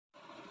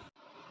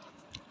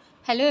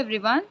Hello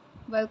everyone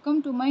welcome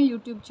to my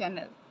YouTube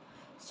channel.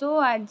 सो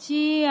आज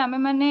आमे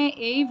माने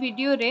एई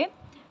वीडियो रे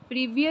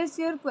प्रीवियस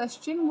ईयर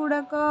क्वेश्चन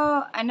गुड़ाक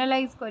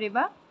एनालाइज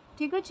करबा।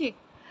 ठीक अच्छे।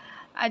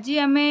 आज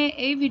आमे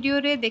एई वीडियो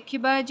रे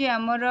देखिबा जे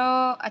हमर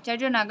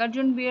आचार्य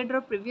नागार्जुन बीएड रो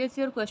प्रीवियस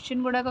ईयर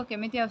क्वेश्चन गुड़ाक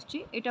केमिति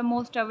आछी। एटा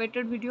मोस्ट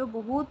अवेटेड वीडियो।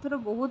 बहुत थोर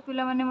बहुत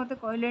पिला माने मते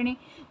कहलेनी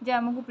जे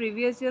हमकु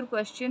प्रीवियस ईयर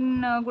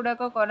क्वेश्चन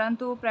गुड़ाक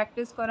करांतु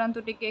प्रैक्टिस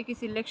करांतु टिके कि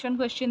सिलेक्शन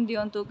क्वेश्चन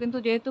दियंतु, किंतु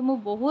जेहेतु मु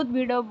बहुत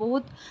भिड़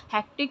बहुत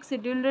हैक्टिक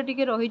शेड्यूल रे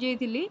टिके रही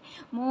जाइतिली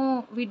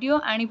मु वीडियो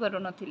आनी पारु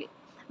नथिली।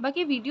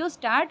 बाकी वीडियो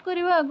स्टार्ट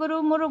करने आगर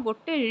मोर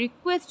गोटे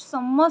रिक्वेस्ट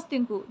समस्त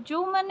को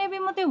जो मैंने भी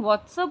मत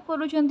WhatsApp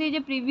करुँचे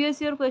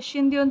previous year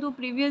question दिंतु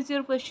previous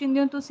year question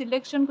दिंतु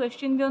selection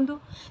question दिंतु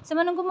से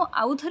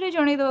आउ थे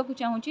जनईदेक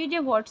चाहूँगी जे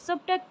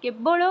व्हाट्सअपटा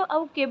केवल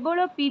आउ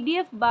केवल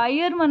पीडीएफ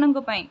बायर मानक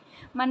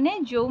माने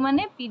जो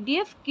मैंने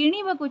पीडीएफ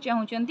किणवा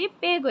चाहूँगी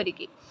पे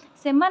करिकी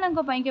सेमानंक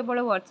केवल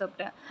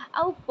व्हाट्सअपटा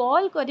आउ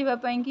कॉल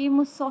करने कि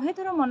मु 100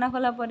 थर मना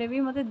कला परे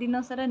भी मते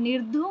दिन सारा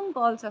निर्धूम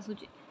कॉल्स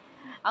आसुची।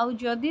 आउ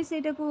जदि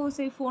सेटा को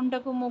से फोनटा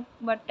को मो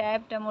बा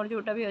टैबटा मोर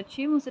जोटा भी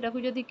अच्छी मुझे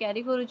जदि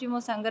क्यारी करुँची मो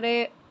सांगरे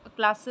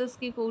क्लासेस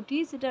कि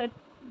कौटी सेटा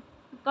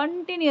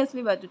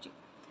कंटिन्यूअसली बाजुची।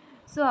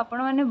 सो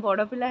आपण मैंने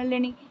बड़ पिला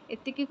हेलेनी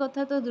एतिकी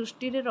कथा तो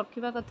दृष्टि रे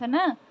रखिबा कथा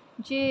ना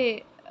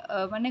जे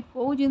माने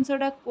को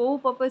जिनसटा को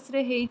पर्पस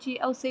रे हेची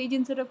आउ सेई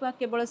जिनसटा को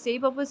केवल सेई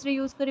पर्पस रे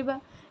यूज करबा।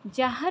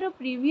 जହାର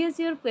प्रीवियस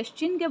ईयर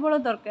क्वेश्चन केवल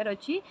दरकार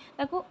अछि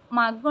ताको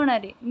मागणा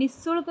रे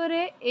निःशुल्क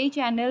रे एई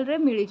चैनल रे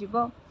मिली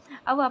जिवो।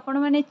 आउ आपण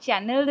मैंने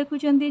चैनल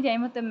देखुंत जाई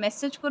मत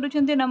मेसेज करुँच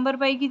नंबर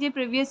पाई जे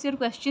प्रीवियस ईयर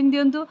क्वेश्चन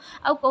दिंतु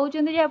आउ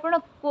कहते आप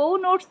कौ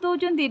नोट्स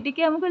दौरान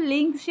टी आमको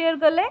लिंक शेयर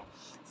कले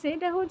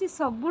सेटा हूँ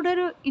सबुठार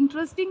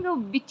इंटरेस्टिंग और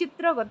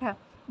विचित्र कथा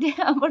जे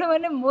आपण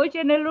मैंने मो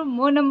चैनल रो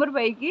मो नंबर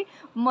पाई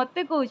मत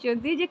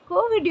कहते जे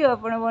को वीडियो आप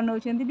बनाऊँ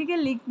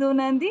लिंक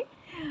दौना।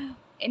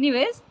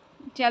 एनीवेज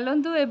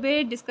चलतु एबे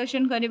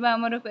डिस्कशन करबा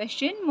हमर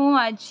क्वेश्चन। मु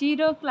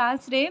आजिर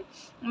क्लास रे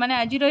माने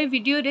आजिर ए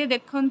वीडियो रे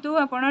देखंतु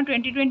आपण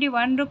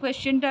 2021 रो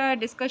क्वेश्चन टा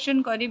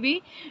डिस्कशन करिवि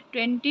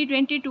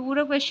 2022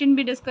 रो क्वेश्चन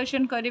भी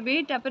डिस्कशन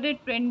करिवि तापरे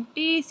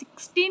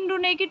 2016 रो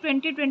नै कि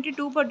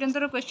 2022 पर्यंत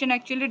रो क्वेश्चन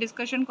एक्चुअली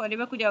डिस्कशन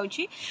करबा को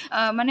जाउची।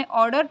 माने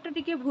ऑर्डर टा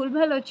टिके भूल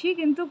भाल अछि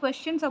किंतु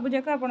क्वेश्चन सब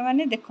जगह आपण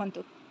माने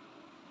देखंतु।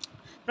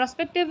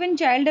 Prospective in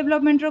child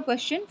development row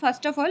question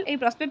first of all A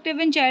prospective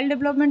in child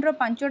development रो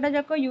पांचटा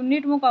जाक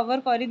यूनिट मु कवर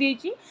कर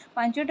देछि।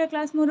 पांचटा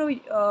क्लास मोर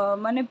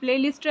माने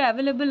प्लेलिस्ट रे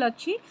अवेलेबल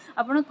अछि।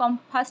 आपण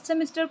फर्स्ट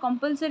सेमिस्टर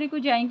कंपलसरी को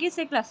जाइंकी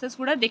से क्लासेस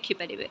गुडा देखि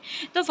परिबे।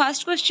 तो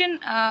फर्स्ट क्वेश्चन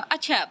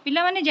अच्छा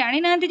पिला माने जानि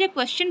नांती जे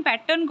क्वेश्चन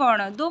पैटर्न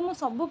कोन दो मु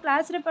सब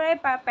क्लास रे प्राय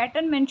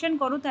पैटर्न मेंशन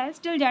करू थाए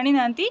स्टिल जानि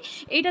नांती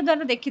एटा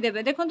द्वारा देखि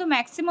देबे। देखंतु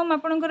मैक्सिमम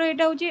आपनकर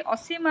एटा होची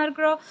 80 मार्क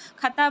रो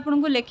खाता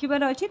आपनको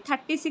लेखिबार अछि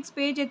 36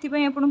 पेज एथि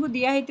पय आपनको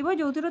दिया हेतिबो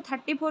जो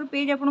 34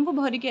 पेज आपको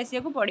भरिकी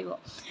आसिया पड़ो।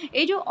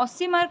 ये जो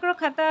 80 मार्क रो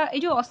खाता ये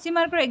जो 80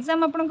 मार्क रो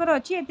एग्जाम आपनकर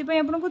अच्छी एथि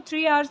आपको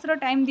 3 आवर्स रो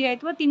टाइम दिया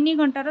हेतिबो 3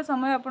 घंटार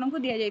समय आपको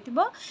दिया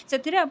जाइतिबो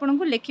सेथिरे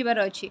आपको लेखिबार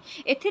अच्छी।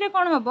 एथिरे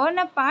कोन हबो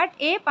ना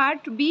पार्ट ए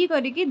पार्ट बी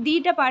करिकी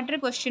दीटा पार्ट रे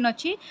क्वेश्चन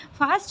अच्छी।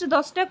 फास्ट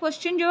 10टा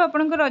क्वेश्चन जो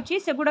आपनकर अच्छी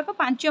सेगुडा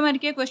 5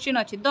 मार्किया क्वेश्चन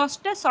अच्छी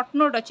 10टा शॉर्ट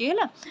नोट अच्छी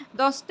है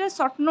 10टा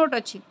शॉर्ट नोट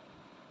अच्छी।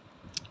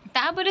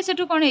 तापर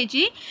सेठू कौन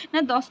है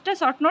ना 10टा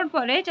शॉर्ट नोट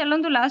पर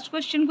चलतु लास्ट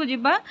क्वेश्चन को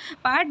जीवा।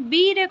 पार्ट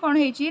बी रे कौन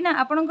है ना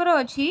आपणकर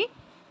अच्छी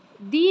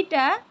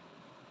दीटा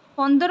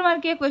 15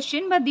 मार्किया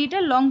क्वेश्चन बा दीटा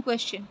लॉन्ग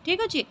क्वेश्चन।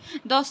 ठीक अच्छे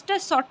 10टा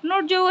शॉर्ट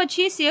नोट जो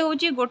अच्छी सी हूँ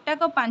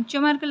गोटाक 5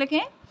 मार्क लेखे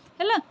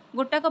है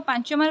गोटाक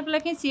 5 मार्क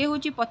लेखे सी हूँ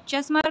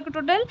 50 मार्क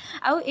टोटाल।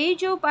 आउ ए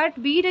जो पार्ट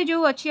बी रे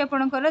जो अच्छी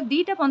आपणकर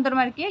दीटा 15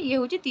 मार्किया ये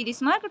हूँ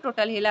 30 मार्क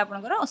टोटाल है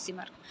आपणकर 80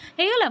 मार्क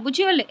होगा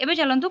बुझीगले। एबे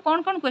चलतु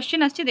कौन कौन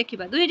क्वेश्चन आछि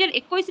देखिबा।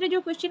 2021 रे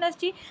जो क्वेश्चन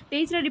आछि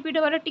 23 रे रिपीट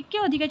होबार टिके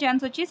अधिक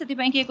चांस अछि सेति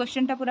पई कि ए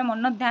क्वेश्चन टा पूरा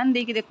मन ध्यान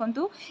देकी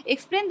देखंतु।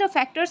 Explain the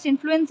factors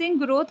influencing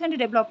growth and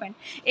development.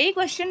 A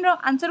question row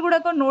answer गुडा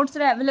को नोट्स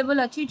रे अवेलेबल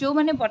अछि। जो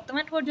माने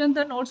वर्तमान पर्यंत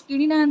नोट्स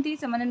किनि नाहंती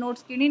से माने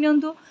नोट्स किनि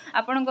नियंतु।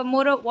 आपन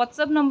मोर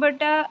व्हाट्सएप नंबर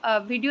टा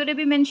वीडियो रे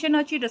भी मेंशन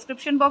अछि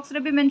डिस्क्रिप्शन बॉक्स रे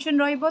भी मेंशन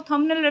रहइबो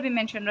थंबनेल रे भी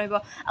मेंशन रहइबो।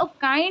 आ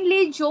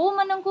काइंडली जो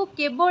माननकु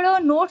केवल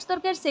नोट्स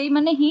दरकार सेही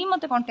माने ही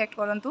मते कांटेक्ट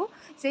करंतु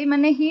सेही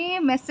माने ही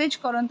मेसेज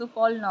करंतु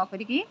कॉल न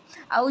करिकी।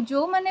 आउ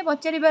जो माने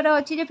पचारिबार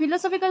अछि जे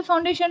फिलोसॉफिकल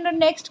फाउंडेशन रो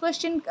नेक्स्ट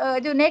क्वेश्चन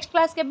जो नेक्स्ट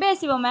क्लास केबे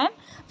आसीबो मैम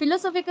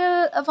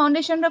फिलोसॉफिकल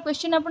फाउंडेशन रो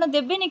क्वेश्चन आपण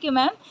देबेनी कि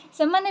मैम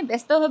से माने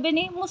व्यस्त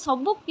होबेनी मु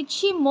सब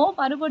किछि मो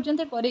पारु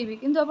पर्यंत करेबी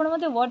किंतु आपण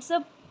मते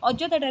व्हाट्सएप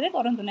अजताटारे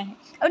करंतु नाही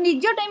और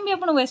निज टाइम भी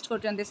आपण वेस्ट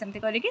करचंते सेमति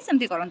करिकी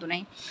सेमति करंतु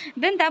नाही।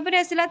 देन तापर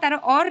आसिला तार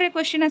और रे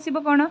question आसीबो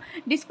cone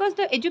discuss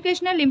the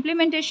educational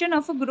implementation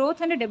of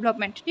growth and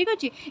development. ठीक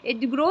अछि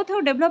ग्रोथ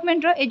और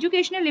डेवलपमेंट रो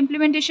एजुकेशनल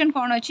इंप्लीमेंटेशन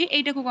कोन अछि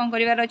एटा को कोन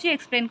करिवार अछि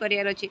एक्सप्लेन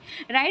करिवार अछि।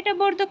 Right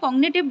about the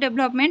cognitive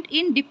development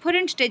in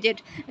different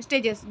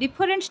stages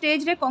different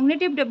stage रे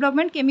कॉग्निटिव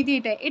डेवलपमेंट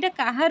केमिति एटा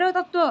काहार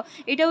तत्व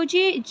एटा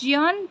होछि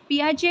जियान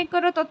पियाजे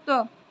कर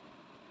तत्व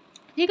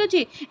ठीक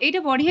अच्छे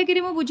यहाँ बढ़िया कि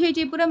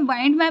बुझे पूरा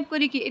माइंड मैप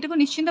करके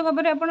निश्चिंत भाव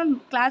में आप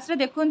क्लास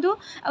देखूँ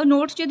आ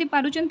नोट्स जदि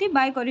पार्टी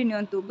बाय करनी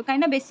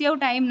कहीं बेसी आउ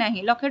टाइम ना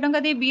लक्षे टंका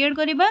दे B.Ed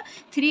करवा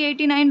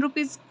 389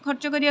 रुपीज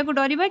खर्च करने को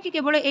डरवा कि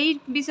केवल यही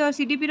विषय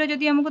CDP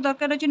जदि आमको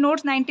दरकार अच्छे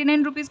नोट्स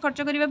 99 रुपीज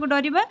खर्च करने को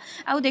डरवा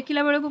आउ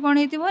देखला बेलू कौन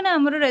हो ना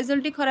आमर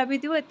रिजल्ट खराब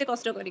हो एत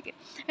कष्ट करके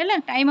है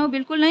टाइम आ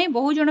बिल्कुल ना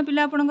बहुत जन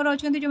पिला आपंकर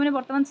अच्छा जो मैंने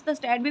बर्तमान सुधा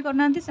स्टार्ट भी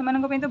करना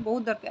से तो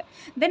बहुत दरकार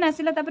देन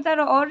आसला तार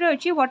और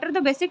अच्छी what are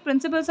the basic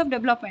principles of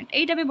development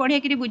यहाँ भी बढ़िया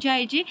कि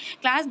बुझाई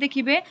क्लास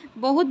देखिए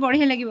बहुत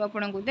बढ़िया लगे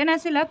आपको देन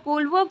आसला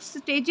Kohlberg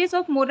stages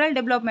of moral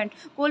development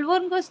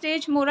Kohlberg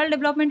stage moral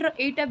development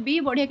यहाँ भी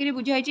बढ़िया कि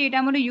बुझाई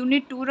यहाँ आम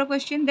यूनिट 2 रो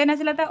क्वेश्चन देन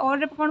आसला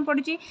और कौन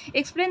पड़ी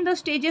explain the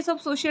stages of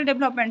social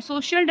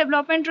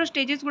development row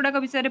stages गुड़ाक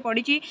विषय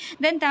पड़ी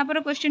देन तापर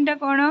क्वेश्चन टा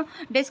कौन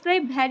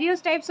describe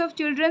various types of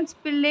children's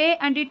play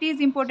and it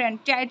is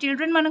important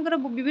children मानकर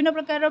विभिन्न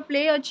प्रकार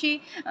प्ले अच्छी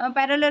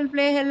पैरेलल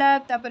प्ले है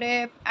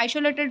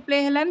आइसोलेटेड प्ले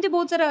है एमती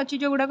बहुत सारा अच्छी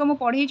जो गुड़ाक मुझे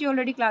पढ़ी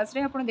ऑलरेडी क्लास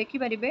रे आपन देखि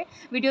परिबे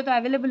वीडियो तो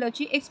अवेलेबल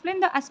अच्छी explain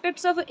the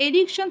aspects of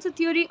Erikson's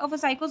theory of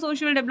psycho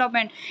social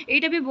development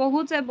यहाँ भी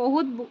बहुत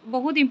बहुत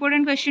बहुत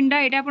इंपोर्टेंट क्वेश्चन टा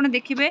यहाँ आपन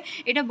देखिबे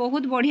यहाँ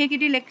बहुत बढ़िया कि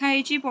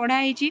लिखाई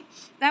पढ़ाई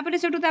तापर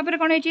सेठू तापर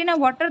कौन है ना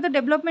what are the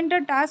developmental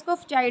task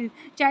of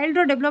child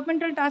row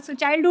developmental task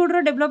childhood row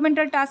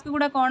developmental task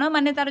गुड़ा कौन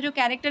माने तार जो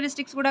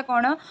कैरेक्टरिस्टिक्स गुड़ा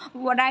कौन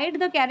right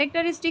the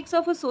characteristics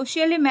of a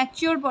socially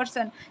mature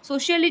person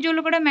socially जो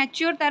लोकटा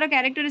मैच्योर तार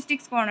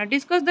कैरेक्टरिस्टिक्स कौन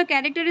discuss the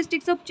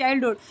characteristics of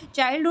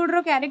childhood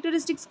row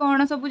characteristics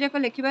कौन सब जाक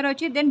लिखबार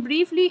अच्छी then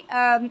briefly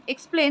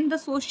explain the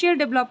social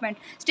development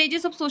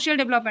stages of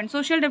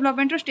social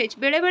development stage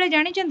बेले बेले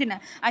जानी ना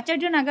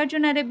आचार्य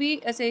नागार्जुन भी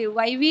से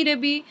YV रे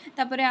भी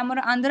तापर आमर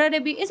आंध्रा रे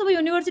भी ये सब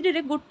यूनिवर्सिटी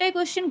रे गोटे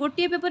क्वेश्चन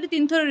गोटे पेपर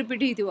 3 थर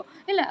रिपीट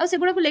होता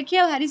सेगुड़ा को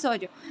लिखा भारी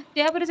सहज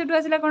त्यापर से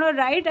आसला कौन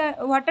right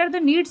what are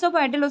the needs of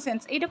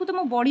adolescence यहाँ को तो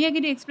मुझे बढ़िया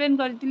कि एक्सप्लेन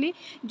करी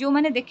जो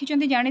मैंने देखी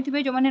जानी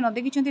जो मैंने न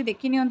देखी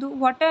देखी नियंतु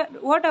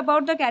what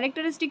about the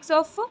characteristics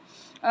of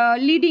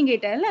leading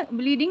यहाँ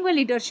लीडिंग व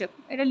लीडरशिप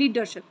यहाँ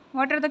leadership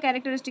what are the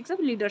characteristics of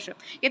leadership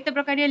केते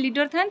प्रकार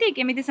लीडर था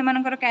केमी से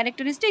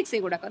कैरेक्टरिस्टिक्स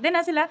गुड़ाक देन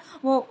आसला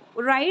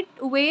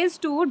right ways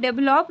to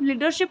develop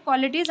leadership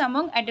qualities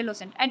among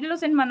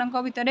adolescent मानक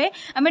भितर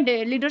आम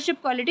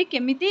लीडरशिप क्वालिटी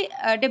केमी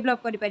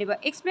डेवलप कर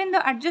explain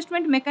the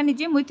adjustment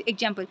mechanism with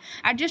example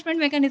adjustment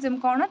mechanism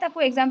कौन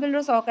ताको एग्जांपल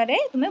सहकार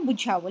तुम्हें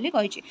बुझाओ बोली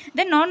कही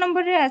देन 9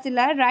 नंबर रे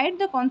आसला right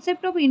the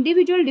concept of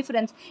individual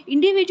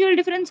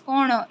difference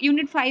कौन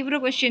यूनिट 5 रो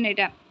क्वेश्चन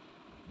एटा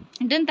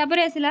देन तापर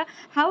आसला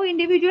how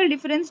individual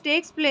difference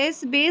takes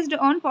place based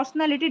on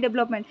personality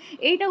development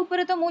एटा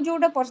ऊपर तो मुझे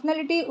जोटा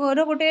पर्सनालिटी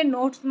रो गोटे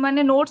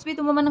नोट्स भी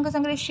तुम मान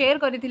संगे शेयर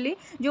करी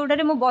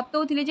जोटारे मुझे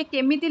बताऊली जे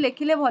केमिति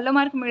लिखिले भल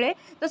मार्क मिले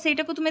तो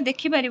सेटा को तुम्हें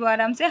देखिपार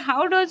आराम से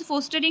how does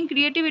fostering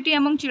creativity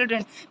among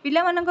children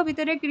पिला मानक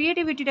भितर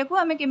क्रिएटिविटी को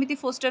आम केमिति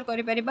फोस्टर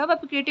करि परिबा बा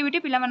क्रिएटिविटी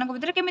पिला मानक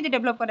भितर केमिति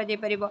डेवलप करा जाय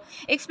परिबो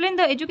explain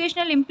the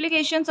educational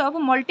implications of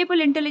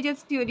multiple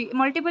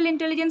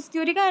intelligence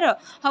theory car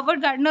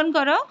Howard gardener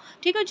कर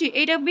ठीक अच्छे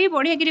यहाँ भी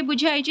बढ़िया कि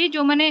बुझाई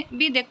जो मैंने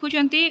भी देखुं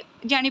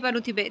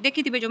जानीपे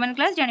देखी जो मैंने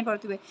क्लास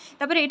जानीपे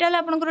तापर यहाँ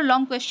आपंकर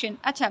लंग क्वेश्चन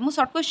अच्छा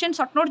मुझे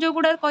सर्ट नोट जो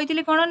गुड़ा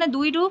कही कौन ना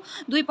 2 ରୁ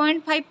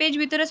 2.5 पेज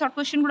भितर सर्ट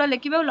क्वेश्चन गुड़ा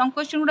लिखे और लंग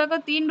क्वेश्चन गुड़ाक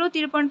 3 ରୁ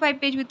 3.5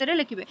 पेज भितर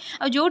लिखे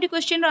और जो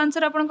क्वेश्चन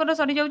आंसर आपंकर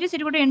सरी जाऊँगी से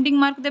गोटे एंडिंग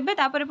मार्क देते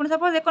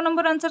सपोज 1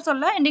 नंबर आंसर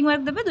सरला एंडिंग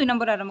मार्क देते 2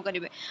 नंबर आरंभ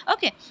करेंगे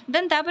ओके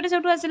देन तापर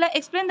से आसला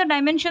explain the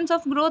dimensions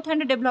of growth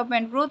and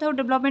development और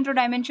डेवलपमेंट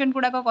डायमेंशन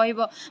गुड़ाक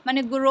कह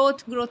माने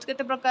ग्रोथ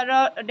केते प्रकार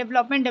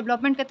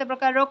डेवलपमेंट केते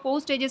प्रकार को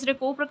स्टेजेस रे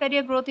को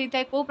प्रकार ग्रोथ होता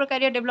है को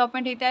प्रकार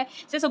डेवलपमेंट होता है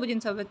से सब जिन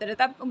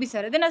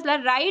विषय देन आसला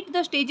right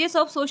the stages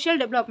of social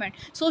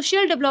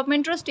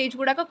development row stage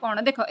गुड़ाक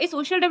कौन देख ये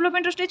सोशल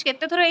डेवलपमेंट रो स्टेज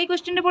केते थर ये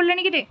क्वेश्चन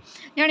पढ़ले कि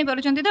जानी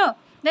पारुछंती तो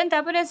देन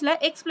तापर आसला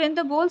explain the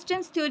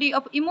गोल्डस्टेन्स theory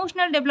of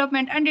emotional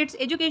development and it's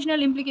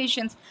educational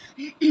implications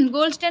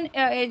Goldstein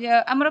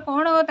आमर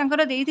कौन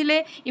तांकर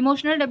देइथिले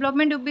इमोशनल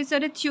डेवलपमेंट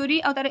विषय थ्योरी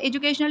और तार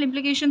एजुकेशनल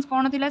इम्प्लिकेशंस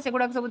कौन थिला से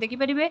गुडा सब देखि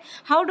परिबे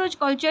how does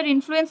culture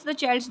influence the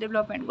child's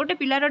development गोटे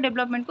पिलार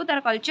डेवलपमेंट को तार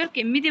कल्चर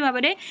केमिति भाव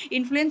में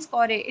इन्फ्लुएंस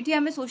करे एठी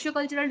आमे सोशियो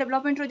कल्चरल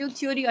डेवलपमेंट रो जो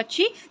थ्योरी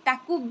अच्छी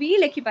ताकू भी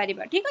लिखि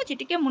पारिबा ठीक अछि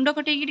टिके मुंड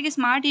कटेकी टिके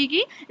स्मार्ट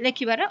हेकी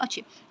लिखिबार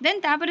अछि देन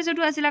तापर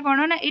सेटु आसिला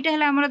कोन ना एटा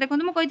हला हमर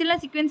देखंतु म कहितला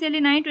सिक्वेंशियली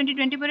नाही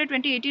 2020 पर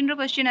 2018 रो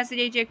क्वेश्चन आसी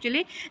जाई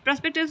actually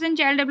perspectives in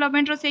child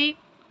development रो सही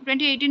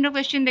 2018 रो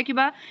क्वेश्चन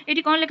देखिबा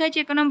एटी कोन लिखा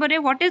छै 1 नंबर रे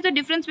what is the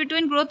difference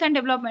between growth and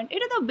development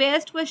एटा तो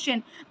बेस्ट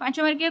क्वेश्चन 5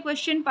 मार्किया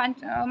क्वेश्चन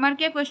 5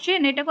 मार्किया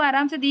क्वेश्चन एटा को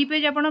आराम से 2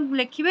 पेज आपण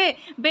लिखिबे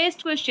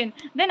बेस्ट क्वेश्चन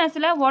देन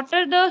आसला what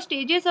are the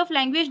stages of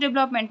language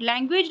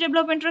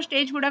development row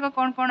stage गुडा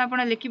कोन कोन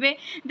आपण लिखिबे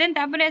देन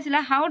तापर आसला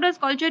how does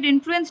culture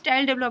influence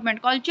child development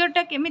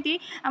कल्चरटा केमिति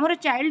हमर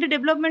चाइल्ड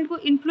डेवलपमेंट को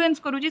इन्फ्लुएंस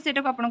करूची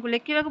सेटा को आपण को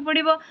लिखिबा को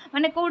पड़िबो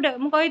माने कोडा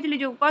मु कहितली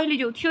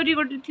जो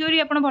थ्योरी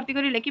आपण भर्ती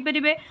करी लिखि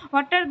परिबे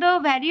what are the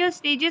various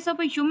stage stages of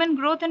human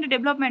growth and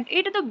development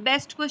एटा तो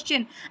बेस्ट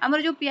क्वेश्चन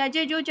आमर जो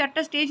पियाजे जो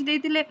चार्टा स्टेज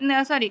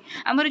देते सॉरी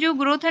आमर जो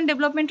ग्रोथ एंड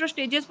डेवलपमेंट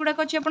स्टेजेस गुड़ाक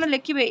अच्छे आप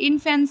लिखे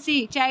इनफेन्सी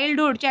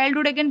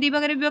चाइल्डहुड अगेन दी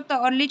भाग विभक्त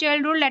early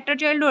childhood letter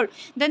childhood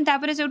then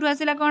तापर से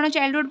आसला कौन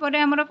चाइल्डहुड पर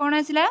आमर कौन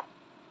आसला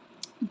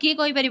किए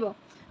कहीपर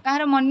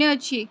कहार मन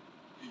अच्छी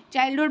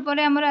चाइल्डहुड पर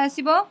आमर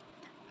आसब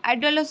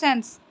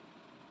एडोलेसेंस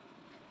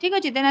ठीक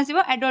अच्छे देन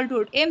आसो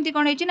एडल्टहुड एमती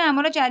कौन है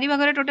आमर चारि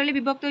भाग टोटाली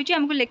विभक्त होती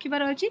आमको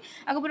लिखार अच्छी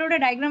आगे गोटे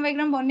डायग्राम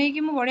वायग्राम बनईकि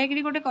मुझे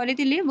बढ़िया गोटे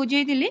करी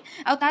बुझेली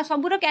आ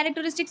सबूर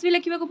क्यारेक्टरिस्टिक्स भी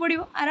लिखा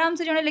पड़ो आराम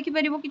से जड़े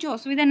लिखिपर किसी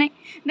असुविधा ना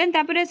देन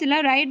तापर आसला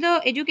right the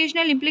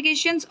educational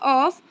implications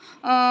of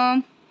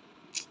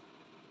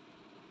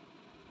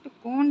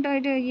कौनटा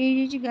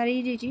ये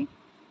गाड़ी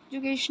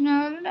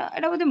एजुकेशनल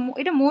एटा बोधे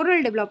ये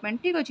मोरल डेवलपमेंट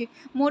ठीक अच्छे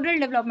मोरल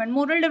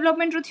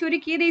डेवलपमेंट थ्योरी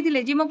किए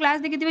देते जी मो क्लास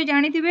देखिए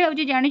जानी और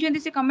जी जानते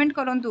से कमेंट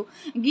करूँ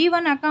give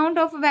an account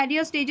of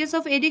various stages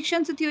of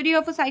Erikson's theory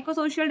of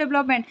psychosocial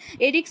development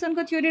Ericsson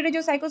को थ्योरी रे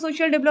जो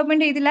साइकोसोशियल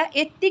डेवलपमेंट होता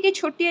एति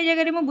छोटिया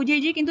जगह में बुझे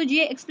कि जी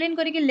एक्सप्लेन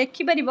करके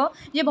लिखिपर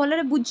जे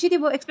भलरे बुझी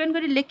एक्सप्लेन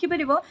कर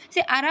लिखिपर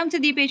से आराम से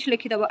 2 पेज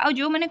लिखिदेव आ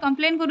जो मैंने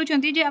कंप्लेन करुँच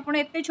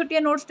एत छोटिया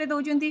नोट्स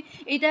दौरान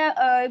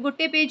यहाँ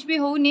गोटे पेज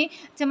भी होनी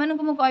से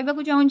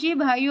कहूँ चाहूँगी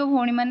भाई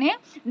भौणी मैंने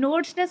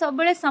नोट्सटा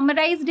सब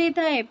समराइज्ड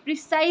होता है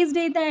प्रिसाइज्ड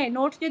होता है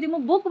नोट्स जब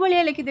मुझे बुक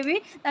भाया लिखिदेवी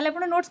ताले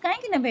आप नोट्स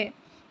कहीं ने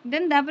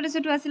देन तापर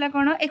से आसला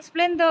कौन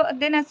एक्सप्लेन द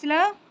देन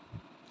आसला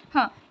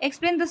हाँ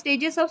explain the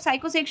stages of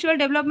psychosexual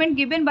development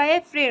given by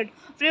Fred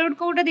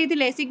Kota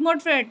देते सिग्मंड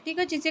फ्रेड ठीक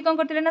अच्छे सी कौन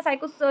करते ना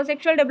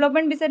साइकोसेक्सुअल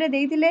डेवलपमेंट विषय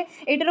देते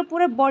एटार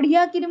पूरा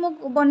बढ़िया कि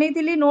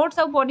बनई नोट्स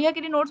आ बढ़िया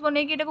कि नोट्स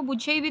बनई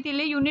बुझे भी थी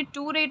यूनिट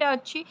 2 रे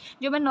अच्छी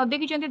जो मैंने न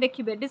देखी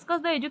देखिए discuss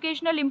the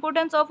educational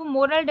importance of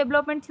moral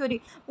development theory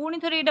पुणी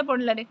थे यहाँ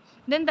पढ़ला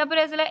देन तापर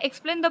आसला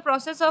explain the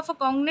process of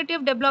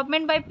cognitive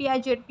development bye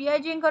पियाजे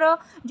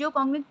जो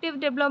कॉग्निटिव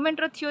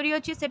डेवलपमेंट थ्योरी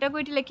अच्छी से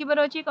लिखिबार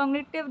अच्छी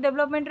कॉग्निटिव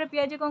डेवलपमेंट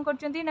पियाजे कौन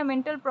करछंती ना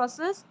मेंटल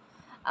प्रोसेस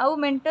आउ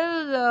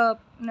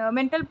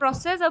मेंटल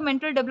प्रोसेस और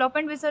मेंटल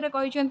डेवलपमेंट विषय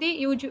कहते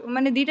यूज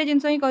माने 2टा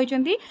जिनस ही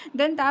कहते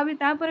देन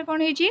तापर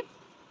कौन है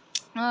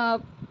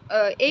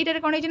यहीटार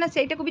कौन है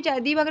से भी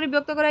 2 भाग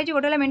विभक्त कराई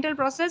गोटे है मेंटल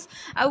प्रोसेस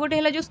आउ गोटे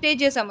है जो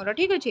स्टेजेस आमर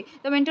ठीक अच्छे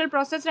तो मेंटल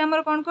प्रोसेस रे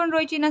आमर कौन कौन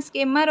रही ना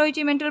स्केमा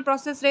रही मेंटल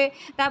प्रोसेस रे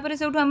तापर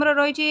से आमर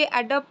रही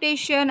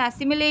एडाप्टेशन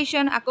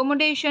आसिमिलेशन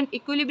अकोमोडेशन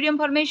इक्विलिब्रियम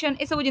फॉर्मेशन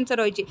ये सब जिनस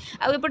रही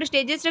आउटे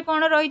स्टेजेस रे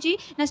कौन रही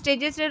ना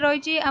स्टेजेस रे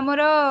रही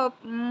आमर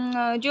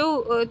जो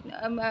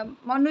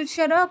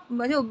मनुष्यर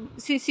जो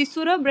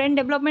शिशुर ब्रेन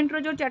डेवलपमेंट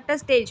जो 4टा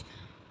स्टेज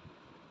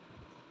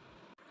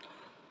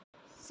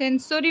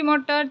सेंसरी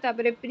मोटर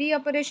तापर प्री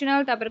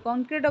ऑपरेशनल तापर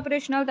कॉन्क्रीट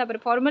ऑपरेशनल तापर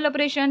फॉर्मल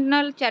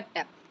ऑपरेशनल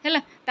 4टा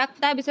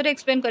है विषय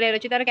एक्सप्लेन करार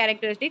अच्छी तार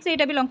क्यारेक्टरिस्टिक्स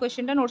यहाँ भी लॉन्ग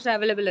क्वेश्चन नोट्स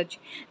अवेलेबल अच्छी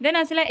देन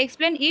आसला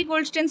explain E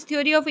गोल्डस्टेन्स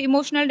theory of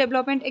emotional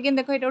development again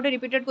देखो ये गोटे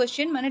रिपीटेड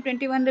क्वेश्चन माने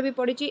 21 रे भी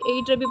पढ़ी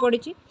 8 रे भी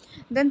पढ़ी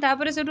देन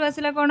तापर से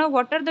आसला कौन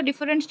what are the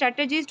different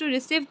स्ट्राटेजीज to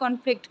receive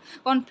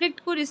conflict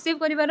को रिसीव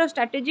कर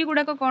स्ट्राटेजी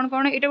गुड़ाक कौन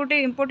कौन ये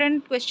गोटे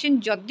इंपोर्टेंट क्वेश्चन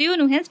जदिव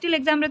नुहे स्टिल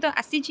एग्जाम तो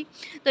आसी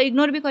तो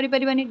इग्नोर भी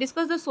करें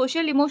discuss the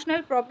social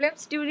emotional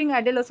problems during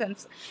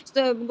adolescence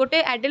तो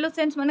गोटे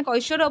एडोलेसेंस माने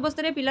कैशोर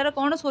अवस्था पिलार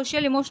कौन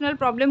सोशल इमोशनल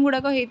प्रॉब्लम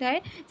गुड़ाक होता है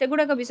से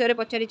गुड़ाक विषय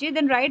पचारि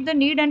then right the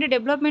need and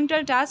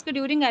developmental task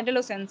during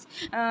adolescence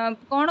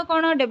कौन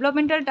कौन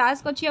डेवलपमेंटल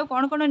टास्क अच्छी और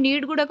कौन कौन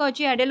नीड गुड़ाक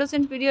अच्छी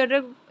एडोलेसेंस पीरियड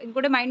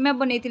गोटे माइंड मैप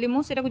बनई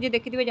मुझे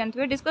देखिए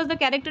जानते discuss the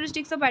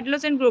characteristics of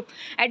adolescent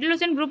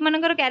group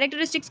मानकर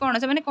क्यारेक्टरिस्टिक्स कौन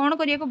से कौन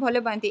करने भल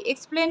पाती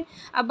एक्सप्लेन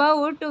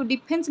अबाउट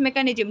डिफेन्स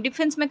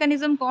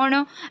मेकानिज्म कौन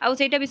आउ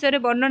से विषय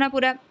वर्णना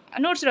पूरा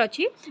नोट्स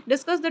अच्छी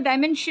discuss the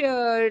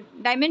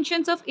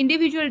dimensions of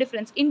individual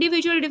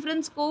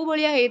difference कौ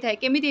भाया होता है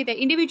केमी होता है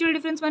इंडिविजुअल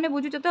डिफरेंस माने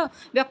बुझुच तो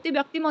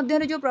व्यक्ति मध्य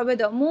जो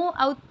प्रभेद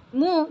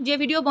मुझे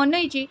वीडियो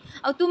बनई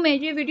तुम्हें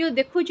जे वीडियो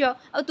देखुच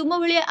तुम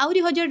भाई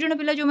आहरी 1000 जन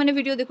पिला जो मैंने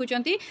वीडियो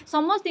देखुंत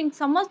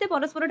समस्ते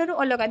परस्पर ठार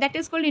अलग that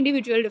is called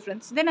individual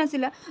difference then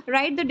आसला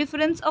right the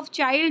difference of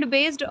child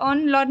based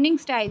on learning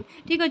style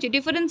ठीक अच्छे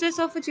डिफरेंसेस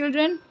ऑफ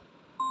चिल्ड्रेन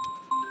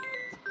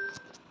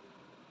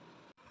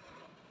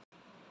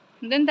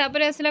देन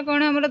तापर आसला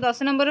कौन आम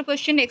 10 number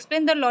question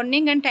explain the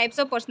learning and types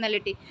of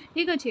personality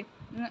ठीक अच्छे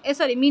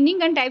sorry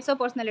meaning and types of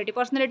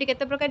personality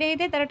केते प्रकार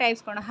होता है तार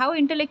टाइप्स कौन how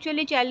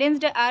intellectually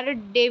challenged are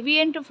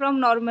deviant from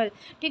normal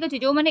ठीक अच्छे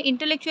जो मैंने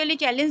इंटेलेक्चुअली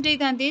चैलेंज्ड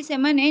होती से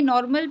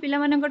नॉर्मल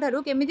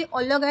पिलामानंकठारु केमिति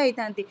अलग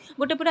होती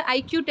गोटे पूरा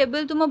आईक्यू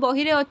टेबल तुम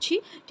बही रे अच्छी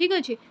ठीक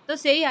अच्छे तो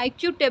सही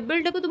आईक्यू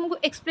टेबल टाक तुमको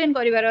एक्सप्लेन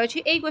करार अच्छी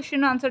यही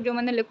क्वेश्चन आंसर जो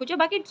मैंने लिखुच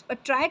बाकी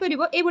ट्राए कर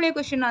ये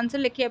क्वेश्चन आंसर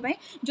लिखापी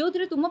जो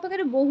थे तुम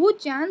पाखे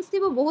बहुत चान्स थी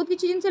बहुत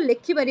किसी जिन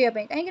लिखिपारे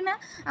कहीं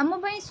आम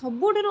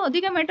सबुठ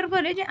अधिक मैटर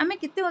कै आम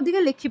के अधिक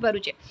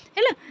लिखिपारे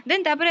है।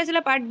 देन तापर आसला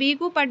पार्ट बी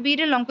को, पार्ट बी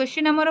रे लॉन्ग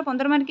क्वेश्चन आमर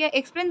 15 मार्किया,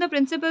 explain the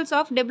principles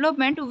of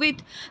development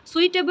with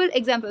suitable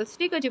examples,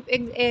 ठीक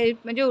अच्छे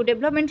जो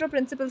डेवलपमेंट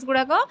प्रिंसिपल्स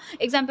गुड़ाक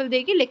एग्जांपल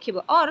देकी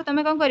लिखिबो। और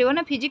तुम कौन करिवो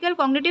ना physical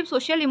cognitive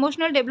social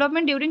emotional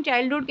development during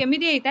childhood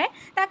केमिति होता है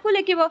ताकू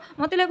लिखिबो।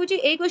 मते लागुची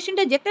ए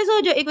क्वेश्चन जेते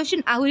सहज ए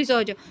क्वेश्चन आहुरी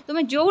सहज,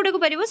 तुम जोटा को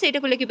पारिबो सेटा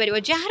को लिखि पारिबो।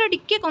 जार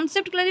टिके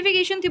कॉन्सेप्ट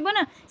क्लारिफिकेशन थिबो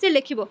ना से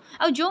लिखिबो।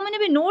 आ जो माने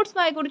भी नोट्स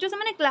बाय करूछो से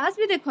माने क्लास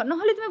भी देखो,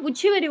 नहले तुम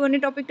बुझी पारिबोनी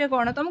टॉपिकटा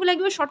कोन, तुमको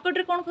लागिबो शॉर्टकट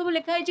रे कोन सब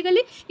लिखा है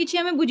खाली किछि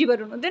हमें बुझी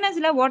पारुनो। देन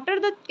आसला what are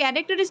the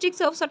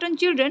characteristics of certain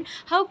children,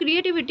 how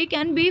creativity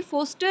can be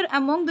poster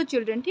among the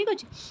children, ठीक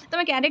अछि।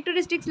 तुम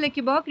कैरेक्टरिस्टिक्स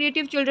लिखिबो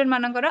क्रिएटिव चिल्ड्रन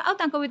मानकर, आ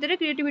तांको भितर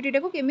क्रिएटिविटी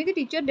को केमिति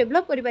टीचर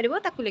डेवलप करि पारिबो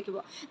ताकू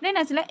लिखिबो। देन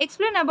आसला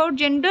explain about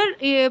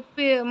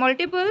gender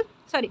multiple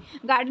sorry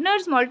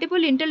Gardner's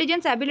multiple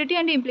intelligence ability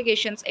and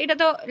implications, एटा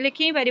तो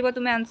लिखि ही पारिबो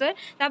तुम आंसर।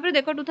 तापर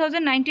देखो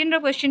 2019 रो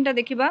क्वेश्चन टा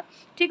देखिबा,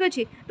 ठीक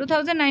अछि।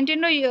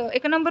 2019 रो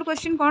एक नंबर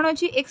क्वेश्चन कोन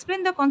अछि,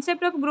 explain the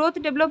concept of growth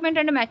development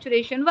and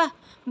maturation, वाह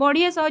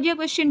बढ़िया सहज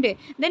क्वेश्चन टे।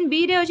 देन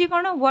बी रे अछि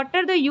कोन, what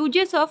are the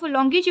uses of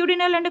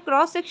longitudinal and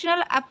cross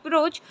sectional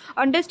approach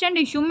understand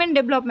human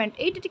development,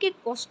 एटा टिके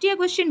कष्टिया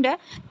क्वेश्चन टा,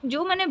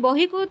 जो माने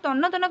बही को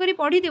तन्न तन्न करी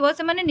पढ़ी दिबो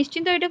से माने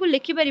निश्चित एटा को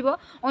लिखि पारिबो,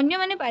 अन्य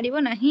माने पारिबो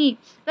नाही।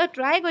 तो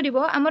ट्राई करिबो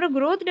हमर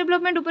ग्रोथ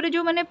डेवलपमेंट ऊपर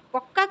जो माने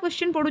पक्का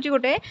क्वेश्चन पड़ुची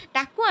गोटे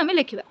ताकू आमे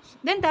लिखिबा।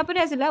 देन तापर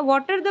आसला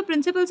what are the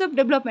principles of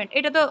development,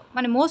 एटा तो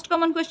माने most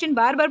common question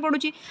bar bar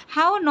पड़ुची।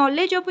 How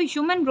knowledge of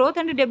human growth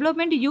and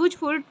development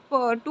useful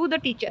to the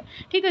teacher,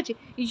 ठीक अछि।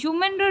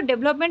 ह्यूमन रो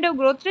डेवलपमेंट और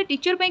ग्रोथ रे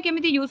टीचर पई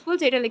केमिति यूजफुल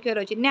सेटा लिखिबार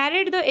अछि।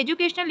 Narrate the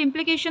educational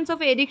implications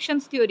of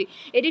Erikson's theory,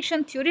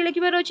 Ericsson theory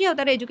लिखिबार अछि और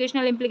तार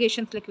एजुकेशनल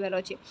इंप्लिकेशंस लिखिबार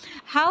अछि।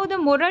 How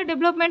the moral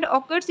development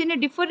occurs in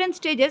different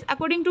stages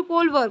according to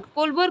Kohlberg,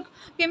 Kohlberg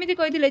केमिति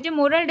कहिथिले जे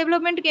मोरल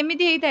डेवलपमेंट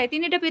केमिति हेइता है,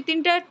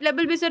 तीनटा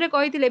लेवल विषय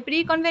कही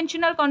pre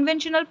conventional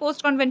conventional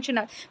post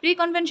conventional. Pre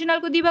conventional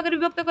को दी भाग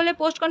विभक्त कले,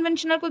 पोस्ट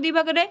कन्वेंशनल को दी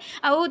भाग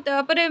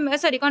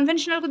सॉरी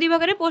कन्वेंशनल को दी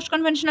भाग पोस्ट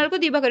कन्वेंशनल को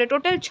दी भाग,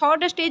 टोटल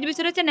 6टा स्टेज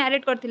विषय से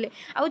नैरेट करथिले।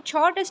 आ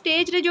 6टा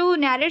स्टेज रे जो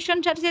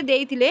नैरेशन से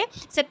देइथिले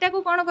सेटा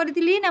को कोन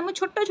करथिली ना मु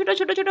छोट छोट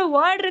छोट छोट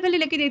वर्ड रे खाली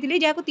लिखि देइथिली,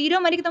 जाको तीर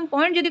मारिक तुम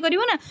पॉइंट जदी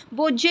करिवो ना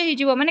बोझे ही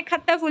जीवो, माने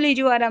खाता फुल ही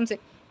जीवो आराम से।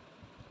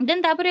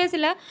 देन तापर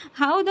आसला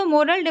how the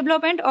moral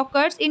development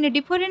occurs in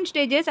different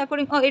stages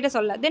according, Etah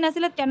Sarla. Then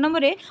आसला 4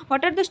 नंबर रे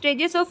what are the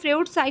stages of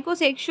फ्रेउड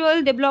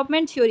psychosexual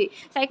development theory,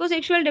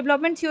 psychosexual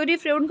development theory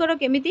फ्रेउड कर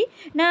केमिति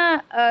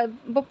ना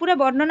पूरा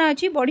वर्णना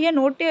अछि, बढ़िया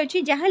नोट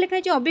अछि, जहाँ लिखा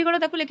अछि अभिगण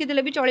ताको लिखि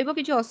देले भी चलिबो,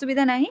 किछि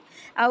असुविधा नाही।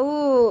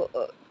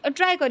 आउ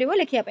ट्राए करिवो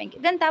लिखिया पई।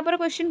 देन तापर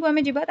क्वेश्चन को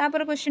हमें जिबा,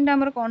 तापर क्वेश्चन टा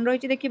हमर कोन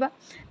रहिछि देखिबा।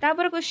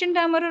 तापर क्वेश्चन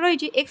टा हमर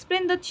रहिछि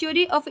explain the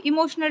theory of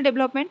emotional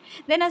development.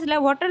 Then आसला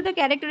what are the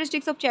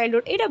characteristics of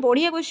childhood, एटा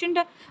बढ़िया क्वेश्चन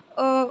टा,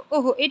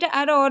 ओहो एटा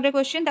आर और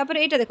क्वेश्चन। तापर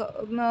एटा देखो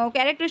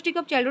कैरेक्टरिस्टिक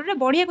ऑफ चाइल्डहुड रे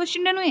बढ़िया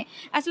क्वेश्चन टा नुहे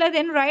आसला।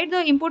 Then right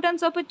the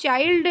importance of a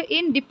child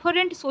in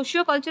different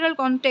socio cultural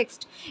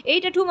context,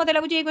 एटा ठू मते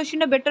लागुछि ए क्वेश्चन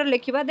टा बेटर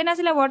लिखिबा। देन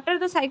आसला व्हाट आर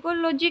द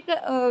साइकोलॉजिक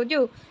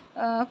जो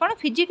कौन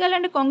physical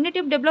and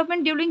cognitive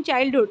development during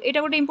childhood,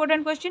 एटा गोटे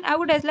इंपोर्टेंट क्वेश्चन। आ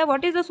गोटे आसला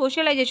what is the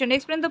socialisation,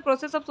 explain the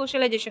process of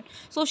socialisation.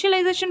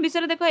 Socialisation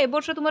विषय देखो ए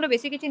वर्ष तुमरो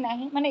बेसी किछि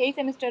नाही, माने एई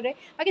सेमेस्टर रे,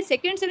 बाकी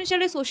सेकंड सेमेस्टर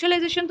रे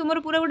सोशलाइजेशन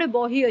तुमरो पूरा गोटे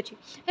बही अछि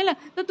हैला।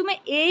 तो तुमे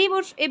एई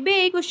वर्ष एबे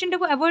एई क्वेश्चन टा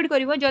को अवॉइड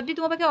करिवो, जदी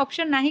तुम पाखे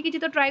ऑप्शन नाही किछि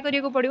तो ट्राई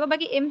करियो को पड़िवो,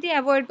 बाकी एमती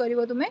अवॉइड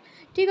करिवो तुमे,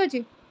 ठीक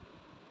अछि।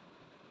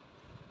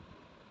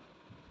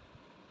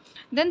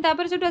 देन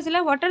तापर से आसला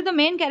what are the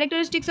main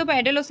characteristics of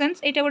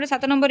adolescence, एटा गोटे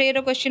 7 नंबर ए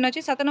रो क्वेश्चन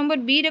अछि। 7 नंबर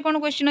बी रे कोन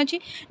क्वेश्चन अछि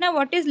ना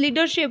what is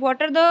leadership,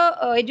 what are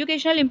the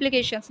educational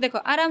implications, देखो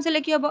आराम से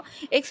लिखि हबो।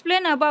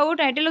 Explain about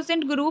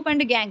adolescent group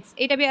and gangs,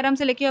 एटा भी आराम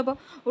से लिखि हबो।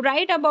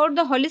 Right about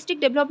the holistic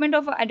development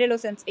of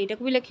adolescence, एटा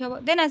को भी लिखि हबो।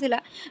 देन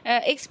आसला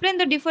explain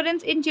the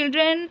difference in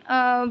children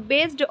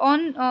based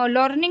on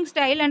learning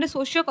style and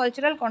socio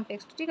cultural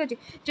context, ठीक अछि।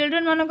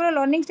 चिल्ड्रन मानकर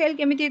लर्निंग स्टाइल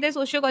केमिति हेते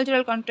सोशियो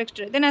कल्चरल कॉन्टेक्स्ट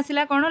रे। देन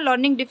आसला कोन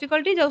लर्निंग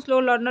डिफिकल्टीज और स्लो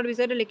लर्नर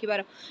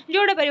लिखिबार,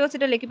 जोड़ा पारिबो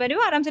सेटा लिखि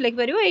पारिबो, आराम से लिखि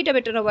पारिबो, एटा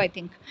बेटर हो आई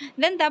थिंक।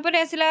 देन तापर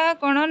आसला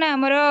कोन ना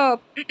हमर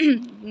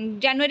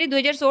जनवरी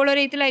 2016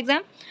 रे हितला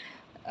एग्जाम,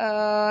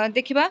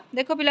 देखिबा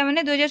देखो पिला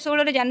माने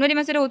 2016 रे जनवरी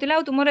मासे रे होतिला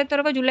आ तुमरो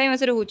एतरक जुलाई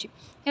मासे रे होची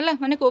हैला,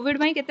 माने कोविड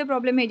भाई केते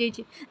प्रॉब्लम हे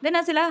जाईची। देन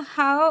आसला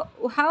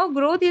how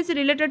growth is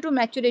related to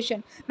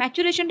maturation,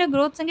 maturation टा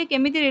ग्रोथ संगे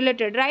केमिति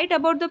related. Right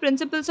about the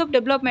principles of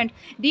development,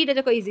 दीटा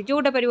जक इजी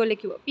जोटा पारिबो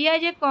लिखिबो।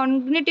 पियाजे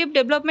कॉग्निटिव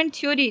डेवलपमेंट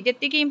थ्योरी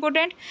जेति की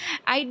इंपोर्टेंट।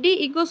 आईडी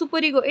इगो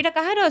सुपर इगो, एटा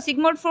कहार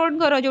सिग्मंड फ्रॉइड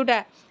कर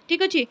जोटा,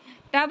 ठीक अछि।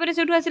 तापर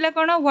से आसला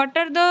कौन what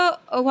are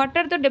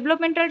the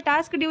developmental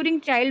task during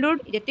childhood,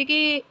 जेति की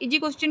इजी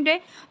क्वेश्चन टे।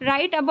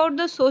 Right about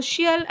the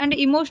social and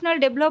emotional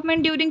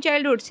development during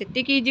childhood,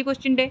 सेति की इजी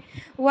क्वेश्चन टे।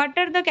 What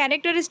are the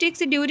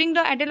characteristics during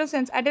the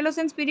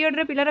adolescence period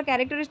रे पिलार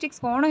कैरेक्टरिस्टिक्स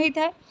कौन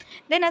होता है।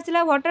 देन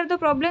आसला what are the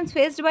problems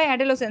faced by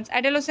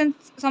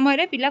adolescence समय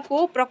रे पिला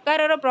को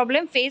प्रकार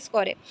प्रॉब्लम फेस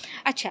करे।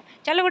 अच्छा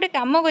चलो गोटे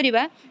काम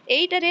करिबा,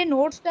 एइटारे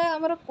नोट्सटा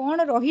हमर कोन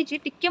रहिछि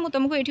टिके मु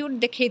तुमको एठी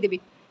देखै देबी।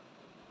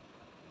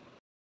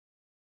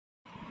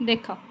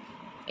 देख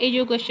ये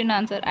जो क्वेश्चन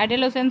आंसर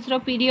एडोलेसेंस रो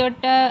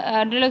पीरियडटा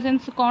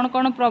एडोलेसेंस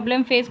कौन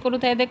प्रॉब्लम फेस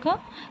करूଥାଏ देख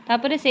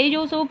तापर से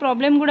जो सब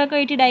प्रॉब्लम गुड़ाक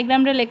ये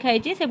डायग्राम रे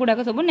लिखाई से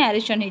गुड़ाक सब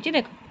नरेशन होती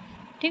देख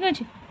ठीक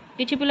अच्छे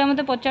किसी पिला मत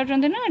पचार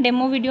ना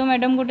डेमो वीडियो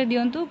मैडम गोटे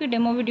दिंतु कि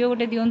डेमो वीडियो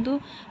गोटे दिंतु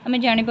आम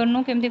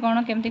जापरनु केमती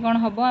कौन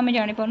हम आम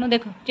जापरनु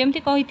देख जमी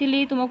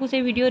कही तुमको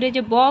से वीडियो रे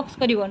जे बॉक्स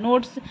कर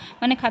नोट्स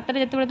माने खातार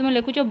जिते तुम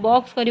लिखुच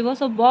बॉक्स कर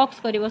सो बॉक्स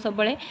कर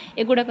सब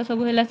एगुड़ाक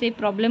सब है से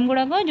प्रॉब्लम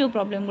गुड़ाक जो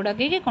प्रॉब्लम गुड़ाक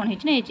कौन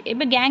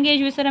होती गैंग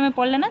एज विषय में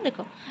पढ़ले ना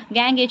देख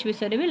गैंग एज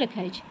विषय भी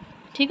लिखाई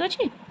ठीक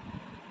अच्छे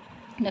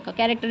देख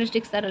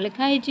क्यारेक्टरिस्टिक्स तार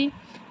लिखाई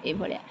ये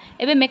भाया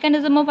एवं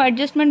मेकानिजम ऑफ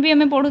एडजस्टमेंट भी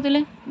आम पढ़ुले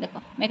देख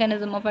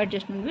मेकानिजम ऑफ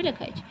एडजस्टमेंट भी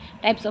लिखाई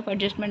टाइप्स ऑफ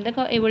एडजस्टमेंट देख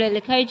ये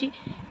लिखाई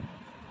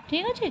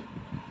ठीक अच्छे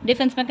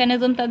डिफेन्स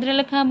मेकानिजम तादरे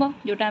लिखा हम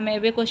जोटा आम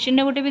ए क्वेश्चन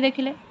रे गोटे भी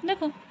देखिले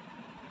देख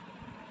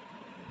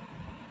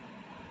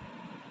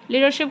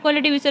लीडरशिप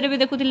क्वालिटी विषय भी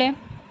देखुले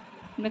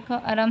देख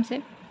आराम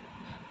से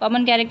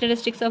common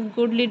characteristics of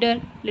good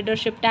leader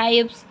leadership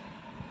types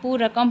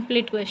पूरा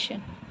कंप्लीट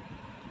क्वेश्चन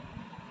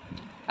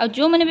आ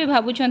जो मैंने भी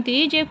भावुंट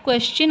जे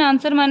क्वेश्चन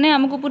आंसर माने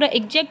हमको पूरा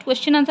एग्जैक्ट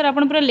क्वेश्चन आंसर आप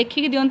पूरा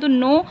लिखिक दिंतु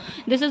no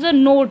this is a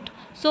note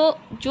सो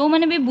जो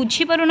मैंने भी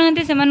बुझी पारना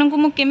से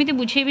मुझे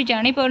बुझेबी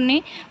जानीपारनी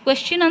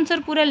क्वेश्चन आंसर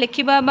पूरा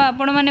लिखा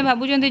आपण मैंने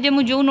भावुं जो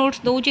मुझे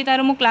नोट्स दूसरी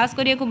तार मु क्लास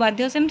करने को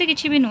बाध्य सेमती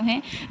किसी भी नुहे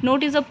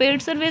note is a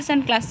paid service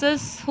and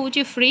classes हूँ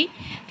फ्री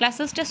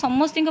क्लासेसटा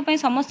समस्त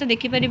समस्ते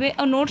देखिपारे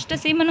और नोट्सटा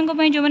से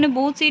जो मैंने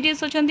बहुत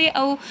सीरीयस अच्छा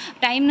आउ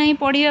टाइम ना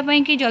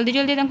पढ़ाई कि जल्दी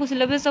जल्दी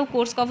सिलेबस और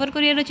कोर्स कवर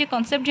करार अच्छे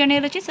कनसेप्ट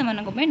जानवर अच्छे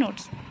से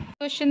नोट्स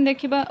क्वेश्चन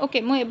देखा ओके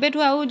मुझे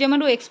आउ जमा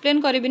एक्सप्लेन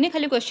करी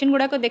खाली क्वेश्चन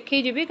गुड़ाक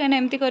देखी कहीं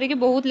एमती करके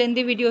बहुत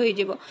लेंदी वीडियो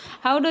हो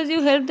how does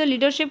you help the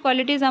leadership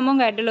qualities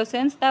among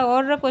adolescence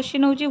और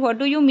क्वेश्चन होची what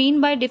do you mean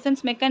by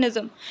defence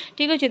mechanism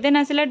ठीक अच्छे देन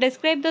आसला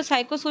describe the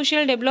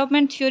psychosocial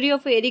development theory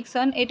of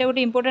Ericsson एटा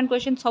गोटे इंपोर्टेंट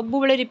क्वेश्चन सब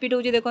बेले रिपीट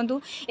होची देखंतु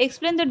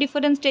explain the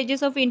different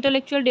stages of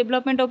intellectual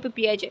development of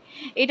PIJ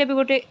एटा भी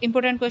गोटे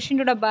इंपोर्टेंट क्वेश्चन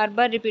जोटा बार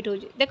बार रिपीट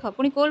होची देख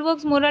पुनी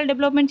कोलबर्ग्स मोरल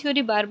डेवलपमेंट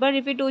थ्योरी बार बार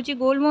रिपीट होची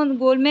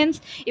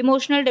गोलमैन्स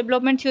इमोशनल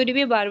डेवलपमेंट थ्योरी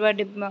भी बार बार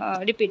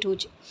रिपीट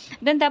होची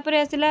देन तापर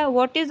आसला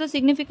what is the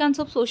significance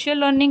of social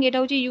learning एटा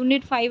होची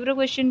यूनिट 5 रो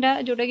क्वेश्चन टा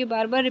जोटा कि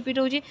बार बार रिपीट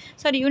होची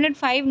सॉरी यूनिट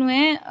 5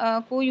 नुहे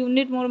को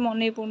यूनिट मोर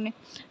मन पड़ने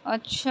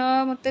अच्छा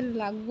मत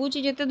लगुच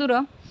जिते दूर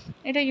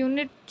यहाँ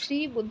यूनिट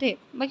 3 बोधे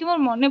बाकी मोर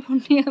मन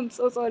पड़नी आई एम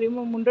सो सॉरी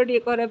मो मुंड टे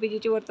खराब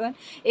हो बर्तमान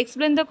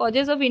explain the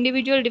causes of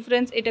individual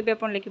difference एटा भी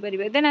आप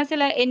लिखिपारे देन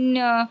आसला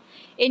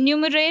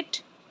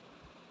enumerate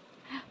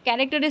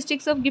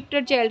characteristics of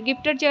gifted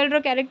child row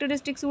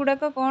characteristics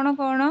गुड़ाक कौन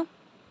कौन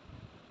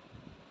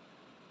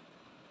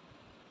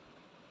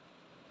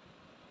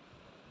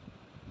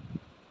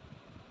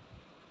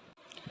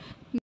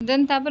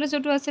देन तापर से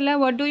आसला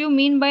what do you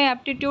mean by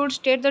aptitude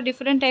state the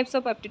different types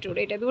of aptitude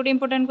एटा भी गोटे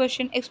important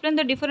question explain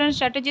the different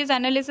strategies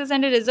analysis